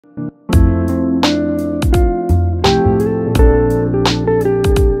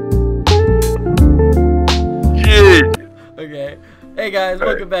Hey guys,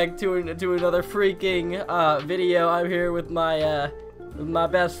 welcome back to another freaking video. I'm here with my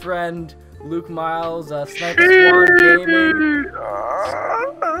best friend Luke Miles, SniperSquadGaming.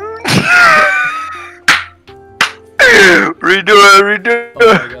 Redo it.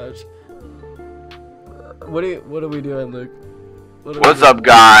 Oh my gosh. What are we doing, Luke? What's up,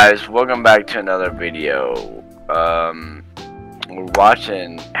 guys? Welcome back to another video. We're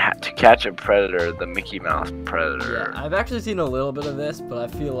watching To Catch a Predator, the Mickey Mouse Predator. Yeah, I've actually seen a little bit of this, but I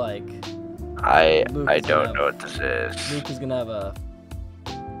feel like I don't know what this is. Luke is gonna have a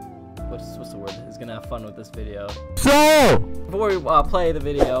what's the word? He's gonna have fun with this video. So before we play the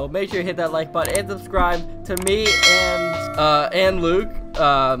video, make sure you hit that like button and subscribe to me and Luke.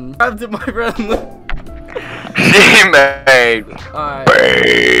 Subscribe to my friend Luke. Alright.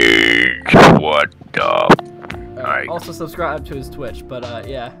 What up? Alright. Also subscribe to his Twitch, but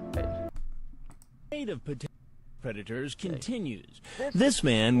yeah. Fate of predators continues. This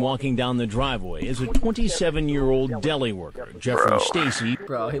man walking down the driveway is a 27-year-old deli worker, Jeffrey Stacy.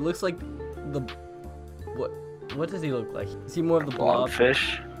 Bro, he looks like the what does he look like? Is he more of the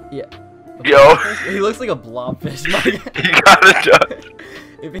blobfish? Yeah. Yo. He looks like a blobfish. You gotta judge.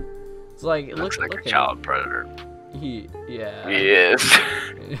 It's like it looks like a child predator. Yeah. He is.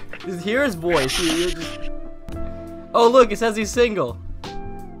 Just hear his voice. Oh look, it says he's single.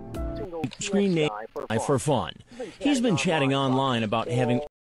 Screen name for fun. He's been chatting online about having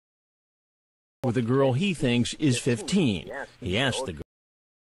with a girl he thinks is 15. He asks the girl.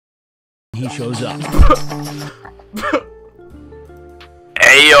 He shows up.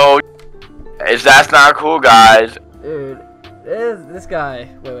 Hey yo, that's not cool, guys. Dude, this guy.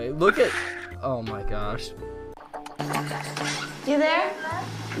 Wait, look at. Oh my gosh. You there?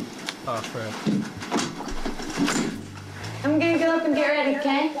 Oh crap. I'm gonna get up and get ready,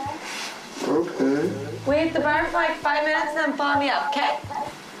 okay? Okay. Wait at the bar for like 5 minutes and then follow me up, okay?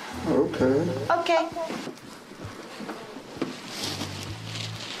 Okay. Okay.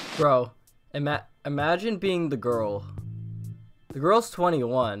 Bro, imagine being the girl. The girl's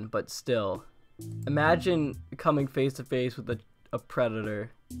 21, but still. Imagine coming face to face with a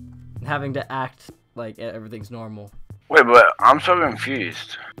predator and having to act like everything's normal. Wait, but I'm so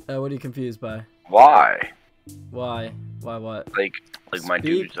confused. What are you confused by? Why? Why? Why what? Like my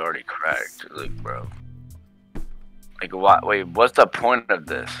dude's already cracked. Like, bro. Like, what? Wait, what's the point of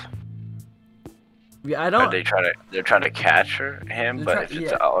this? Yeah, I don't. They're trying to catch him, but if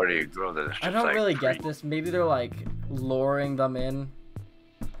it's already a girl, then it's just I don't like really get this. Maybe they're like luring them in,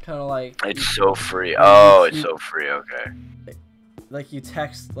 kind of like. It's so free. Oh, it's so free. Okay. Like you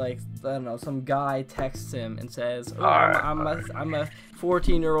text, like I don't know, some guy texts him and says, "Oh, Right. I'm a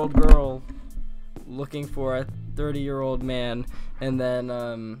 14-year-old girl looking for a 30-year-old man," and then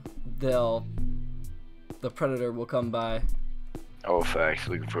the predator will come by. Oh, facts.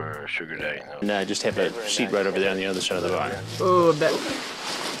 Looking for a sugar daddy. No, I just have a seat right over there on the other side of the bar. Oh, that.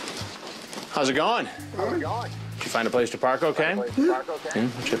 How's it going? Did you find a place to park okay? Would you have a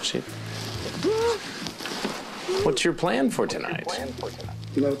seat? What's your plan for tonight?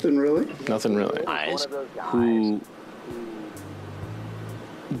 Nothing really. Nothing really. Guys who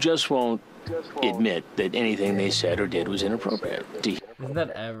just won't admit that anything they said or did was inappropriate. Isn't that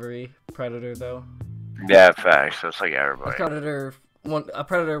every predator though? Yeah, facts. So it's like everybody. A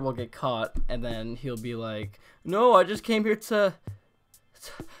predator will get caught, and then he'll be like, "No, I just came here to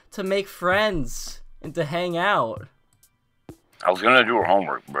make friends and to hang out." I was gonna do her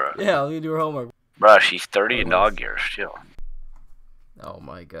homework, bro. Yeah, you do her homework. Bro, she's 30 in dog years still. Oh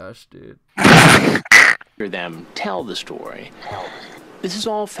my gosh, dude. Hear them tell the story. This is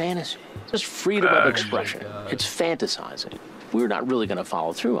all fantasy. Just freedom of expression. It's fantasizing. We're not really going to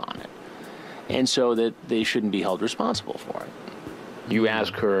follow through on it. And so that they shouldn't be held responsible for it. You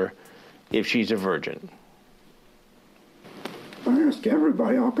ask her if she's a virgin. I ask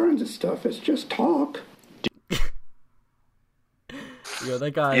everybody all kinds of stuff. It's just talk. Yo,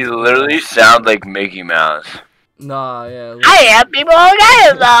 that guy. You literally sound like Mickey Mouse. Nah, yeah. I have people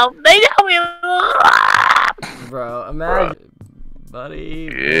okay, though. They tell me. Bro, imagine, buddy.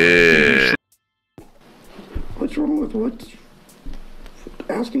 Yeah. What's wrong with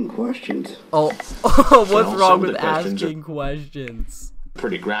asking questions? Oh, what's wrong with asking questions?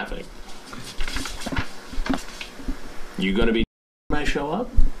 Pretty graphic. You gonna be when I show up?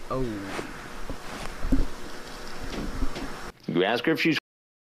 Oh. You ask her if she's.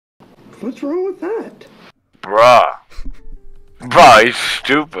 What's wrong with that? Bruh, he's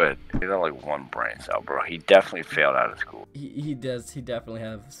stupid. He's got like one brain cell, bro. He definitely failed out of school. He definitely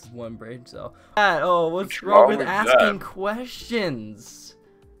has one brain cell. Oh, what's wrong with asking questions?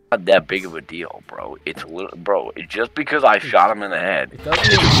 not that big of a deal, bro. It's bro. Just because I shot him in the head, It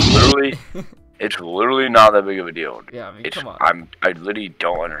doesn't it's literally not that big of a deal. Yeah, I mean, It's, come on. I literally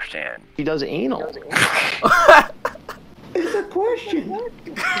don't understand. He does anal. It's a question.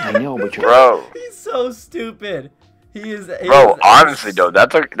 I know, but you're... Bro, He's so stupid. He is. bro. Honestly, though,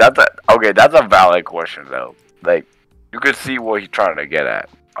 that's a valid question though. Like, you could see what he's trying to get at.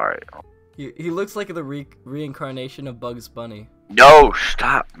 All right. He looks like the reincarnation of Bugs Bunny. Yo,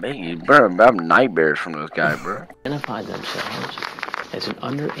 stop, man. Bro, I'm having nightmares from this guy, bro. identify themselves as an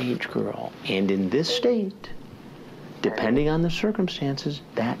underage girl, and in this state, depending on the circumstances,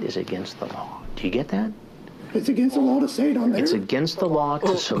 that is against the law. Do you get that? It's against the law to say it on there. It's against the law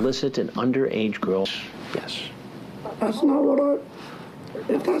to solicit an underage girl. Yes. That's not what I...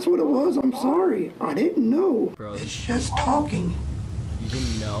 If that's what it was, I'm sorry. I didn't know. Bro, It's just talking. you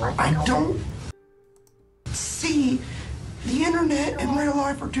didn't know? I don't see the internet and real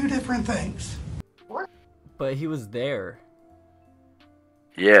life are two different things. But he was there.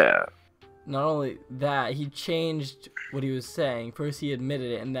 Yeah. Not only that, he changed what he was saying. First he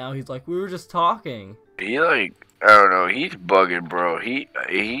admitted it, and now he's like, we were just talking. He like, I don't know. He's bugging, bro.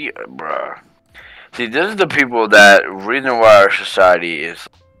 Bro. See, this is the people that reason why our society is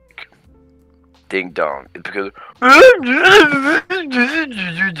like, ding dong. It's because.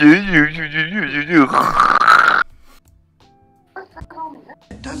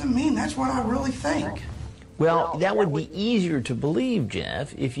 It doesn't mean that's what I really think. Well, that would be easier to believe,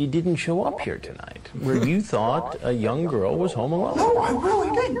 Jeff, if you didn't show up here tonight, where you thought a young girl was home alone. No, I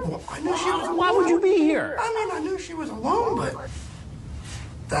really didn't. Well, I knew she was alone. Why would you be here? I mean, I knew she was alone, but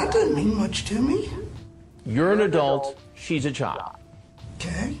that didn't mean much to me. You're an adult, she's a child.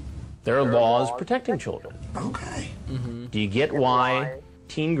 Okay, There are laws protecting children. okay. Do you get why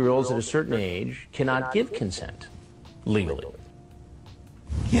teen girls at a certain age cannot give consent legally?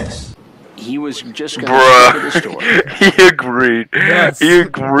 Yes. He was just going to the story. He agreed. Yes. He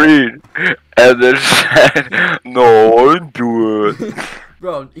agreed. And then said, no, I didn't do it.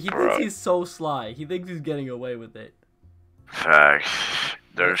 Bro, he thinks he's so sly. He thinks he's getting away with it. Facts.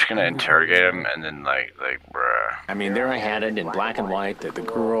 They're just gonna interrogate him and then like, bruh. I mean, there I had it in black and white that the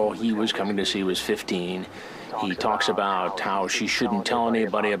girl he was coming to see was 15. He talks about how she shouldn't tell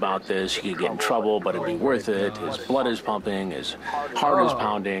anybody about this. He could get in trouble, but it'd be worth it. His blood is pumping. His heart is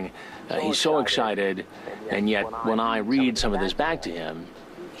pounding. He's so excited. And yet, when I read some of this back to him,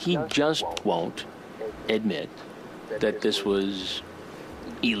 he just won't admit that this was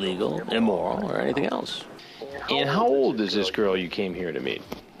illegal, immoral, or anything else. And how old is this girl you came here to meet?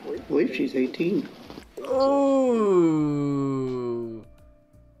 I believe she's 18. Ooh.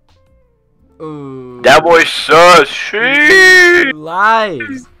 Ooh. That boy sus. She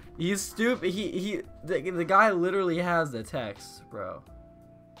Lies. He's stupid. The guy literally has the text, bro.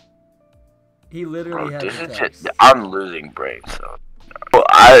 He literally has the text. I'm losing brain cells.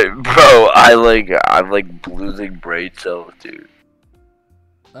 I like losing brain cells, dude.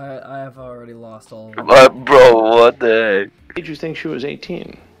 I have already lost all of them. But bro, what the heck? Did you think she was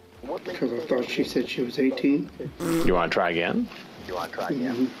 18? Because I thought she said she was 18. You want to try again?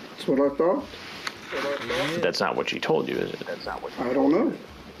 That's what I thought. That's not what she told you, is it? I don't know.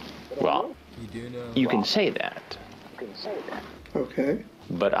 Well, You do know. you can say that, Okay.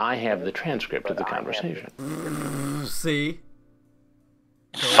 but I have the transcript of the conversation. See?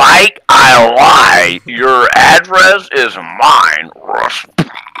 Psych, I lied. Your address is mine.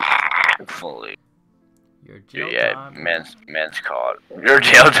 Respectfully. Your jail Yeah, time. men's called. Your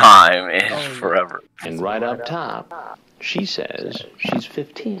jail time is forever. And right up top, she says she's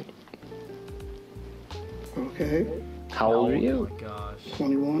 15. Okay. How old are Oh you? my gosh.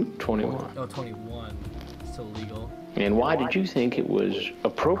 21. 21. Oh, 21. Still legal. And why did you think it was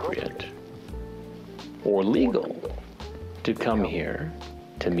appropriate or legal to come here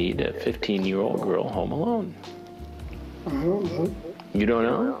to meet a 15-year-old girl home alone? I don't know. You don't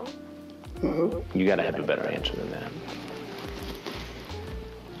know? No. You gotta have a better answer than that.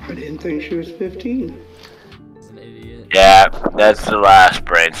 I didn't think she was 15. He's an idiot. Yeah, that's the last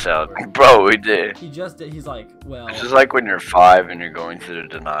brain cell. Bro, we did. He just did. He's like, well. It's just like when you're 5 and you're going through the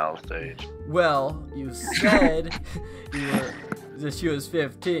denial stage. Well, you said that she was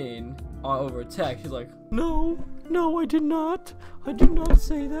 15 over text. He's like, no, I did not. I did not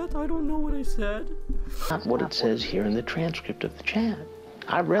say that. I don't know what I said. Not what it says here in the transcript of the chat.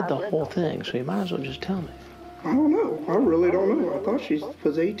 I read the whole thing, so you might as well just tell me. I don't know. I really don't know. I thought she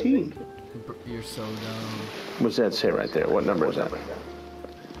was 18. You're so dumb. What's that say right there? What number is that?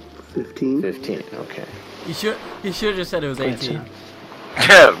 15. 15, okay. He should have just said it was 18.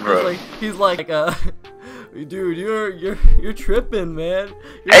 Yeah, bro. He's like Dude, you're tripping, man.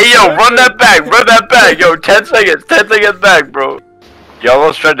 Hey, yo, run that back, yo, 10 seconds back, bro. You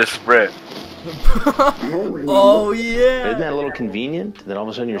almost tried to sprint. Oh, yeah. Isn't that a little convenient that all of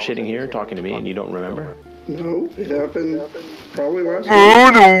a sudden you're sitting here talking to me and you don't remember? No, it happened probably last week.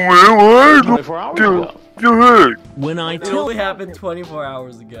 Oh, no, man, 24 hours ago. When I It tell only happened 24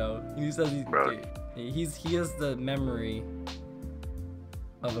 hours ago. He says Bro. he has the memory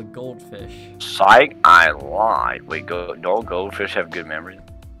of a goldfish. Psych, I lied. Wait, don't goldfish have good memory?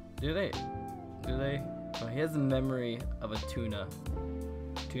 Do they? Oh, he has the memory of a tuna.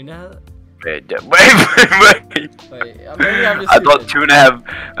 Tuna? Wait. Wait, maybe I'm just I thought tuna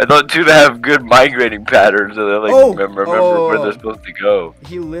have good migrating patterns, so they like remember where they're supposed to go.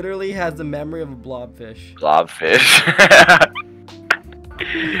 He literally has the memory of a blobfish. Blobfish.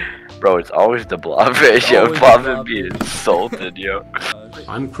 Bro, it's always the blobfish, yo. Blobfish being insulted, yo.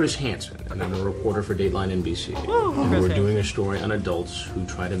 I'm Chris Hansen, and I'm a reporter for Dateline NBC. Woo, and Chris we're doing Hansen. a story on adults who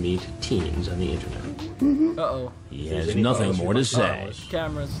try to meet teens on the internet. Uh-oh. He has nothing more to say.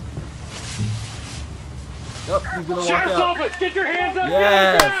 Cameras. Oh, he's gonna walk out. Get your hands up!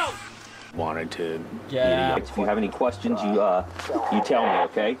 Yes! Wanted to. Yeah. If you have any questions, you tell me,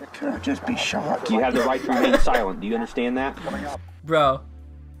 okay? Can I just be shot? You have the right to remain silent. Do you understand that? Bro.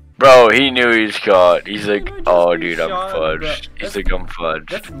 Bro, he knew he's caught. He's like, Can I just oh, be dude, I'm shot, bro? fudged. He's like, I'm fudged.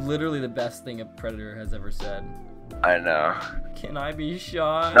 That's literally the best thing a predator has ever said. I know. Can I be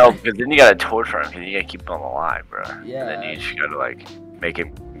shot? No, because then you gotta torture him, because you gotta keep him alive, bro. Yeah. And then you just gotta, like, make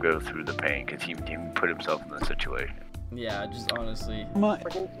him go through the pain, because he put himself in the situation. Yeah, just honestly.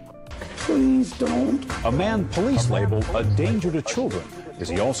 Please don't. A man police labeled a danger to children. Is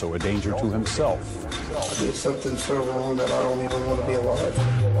he also a danger to himself? I did something so wrong that I don't even want to be alive.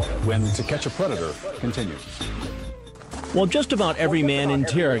 When To Catch a Predator continues. While just about every man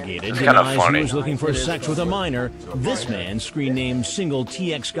interrogated It's kinda denies he funny. was looking for sex with a minor, this man, screen named Single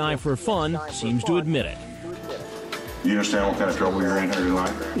TX Guy for Fun, seems to admit it. You understand what kind of trouble you're in here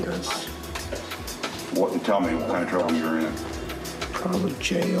tonight? Yes. Tell me what kind of trouble you're in. Probably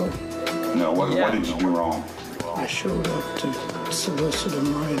jail. No, what did you do wrong? I showed up to solicit a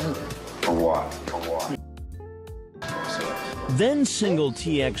minor. For what? Then Single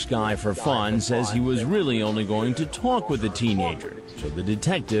TX Guy for Fun says he was really only going to talk with the teenager, so the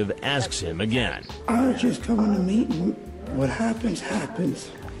detective asks him again. I was just coming to meet him. What happens, happens.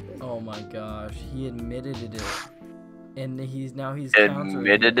 Oh my gosh, he admitted it. And he's countering.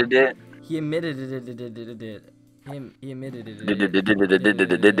 Admitted it? He admitted it. He admitted it.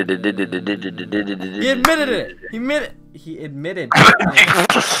 He admitted.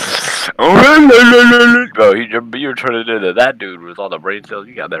 Bro, you were turning into that dude with all the brain cells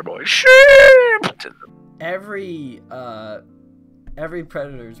you got there, boy. Every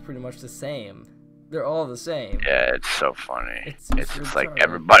predator is pretty much the same. They're all the same. Yeah, it's so funny. It's just like retarded.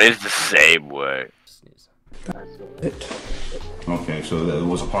 everybody's the same way. Okay, so there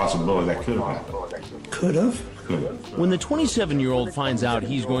was a possibility that could have happened. Could have. When the 27-year-old finds out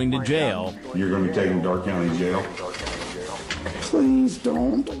he's going to jail, You're going to be taken to Dark County Jail? Please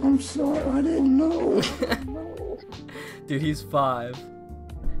don't. I'm sorry. I didn't know. Dude, he's 5.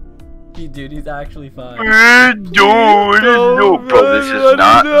 He's actually 5. No, bro, this is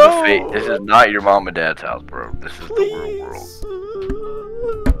not the fate. This is not your mom and dad's house, bro. This is the real world.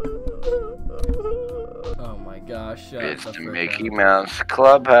 Oh my gosh, shut It's the the frick Mickey up. Mouse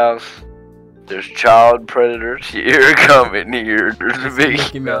Clubhouse. There's child predators here coming here. There's a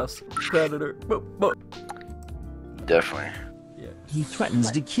Mickey Mouse predator. Definitely. he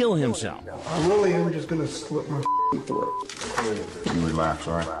threatens to kill himself. I really am just gonna slit my throat. You relax,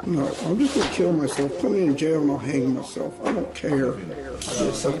 all right? No, I'm just gonna kill myself. Put me in jail and I'll hang myself. I don't care. I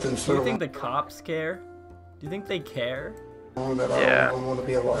did something Do so you think the cops care? Do you think they care? wrong that I Yeah. don't even want to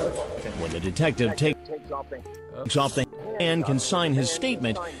be alive. When the detective takes off the and can sign his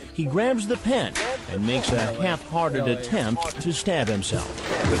statement, he grabs the pen and makes a half-hearted attempt to stab himself.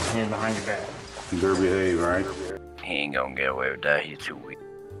 Put your hand behind your back. You better behave, all right? He ain't gonna get away with that. He's too weak.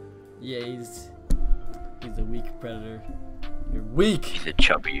 Yeah, he's a weak predator. You're weak. He's a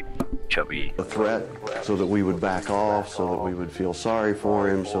chubby. A threat so that we would back off, so that we would feel sorry for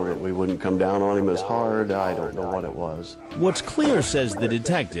him, so that we wouldn't come down on him as hard. I don't know what it was. What's clear, says the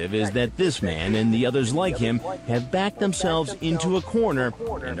detective, is that this man and the others like him have backed themselves into a corner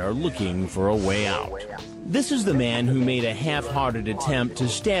and are looking for a way out. This is the man who made a half-hearted attempt to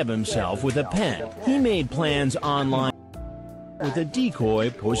stab himself with a pen. He made plans online with a decoy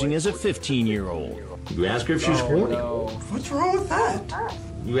posing as a 15-year-old. You ask her if she's horny. What's wrong with that?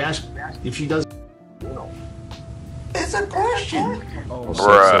 You ask if she does. It's a question.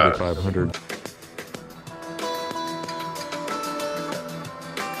 Bruh. 7,500.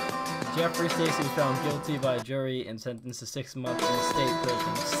 Jeffrey Stacy was found guilty by a jury and sentenced to 6 months in state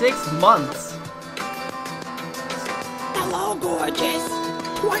prison. 6 months? Hello, gorgeous.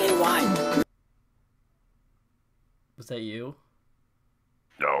 21. Was that you?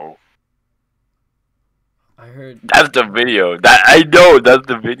 No. I heard. That's the video. That I know. That's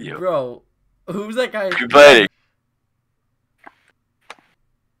the video. Bro, who's that guy? Keep playing.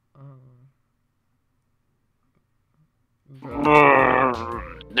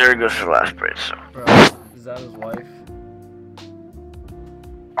 There goes the last brain cell. Bro, is that his wife?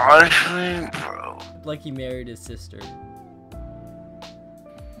 Honestly, bro. Like he married his sister.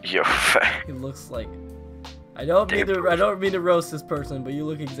 Yo, he looks like. I don't mean to roast this person, but you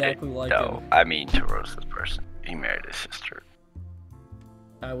look exactly like him. No, I mean to roast this person. He married his sister.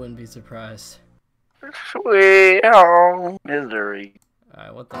 I wouldn't be surprised. Sweet home misery.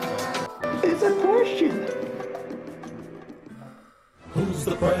 Alright, what the fuck? It's a question. Who's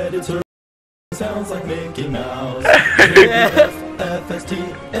the predator? Sounds like Mickey Mouse. F-S-T-A-C-E-Y.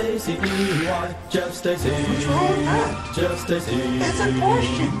 Jeff Stacy. What's wrong with that? Jeff Stacy. It's a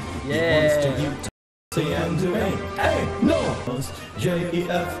question. Yeah. And to me, hey, no.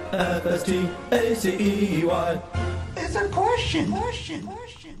 J-E-F-F-S-T-A-C-E-Y. It's a question.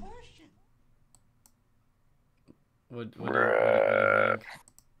 What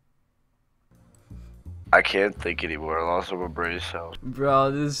I can't think anymore. I lost my brain cells.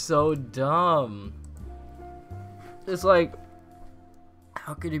 Bro, this is so dumb. It's like,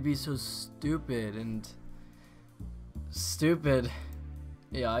 how could he be so stupid and stupid?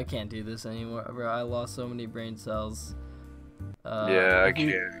 Yeah, I can't do this anymore, bro. I lost so many brain cells. Yeah, I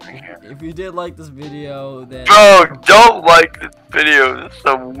can't. If you did like this video, then... Bro, don't like this video. This is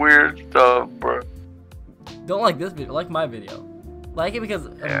some weird stuff, bro. Don't like this video. Like my video. Like it because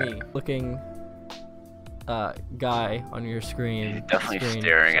of me. Looking guy on your screen. He's definitely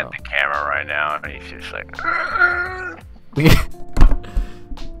staring at the camera right now, and he's just like...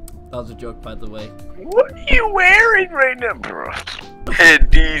 That was a joke, by the way. What are you wearing right now, bro?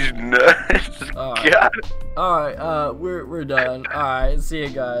 And these nuts. God. Alright, we're done. Alright, see you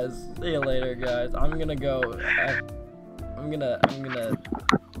guys. See you later, guys. I'm gonna go. I'm gonna.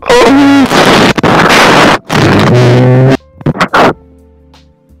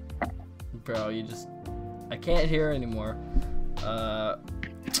 Bro, you just. I can't hear anymore.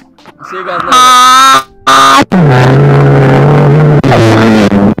 See you guys later.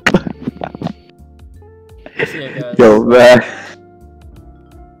 See you guys. Yo, man.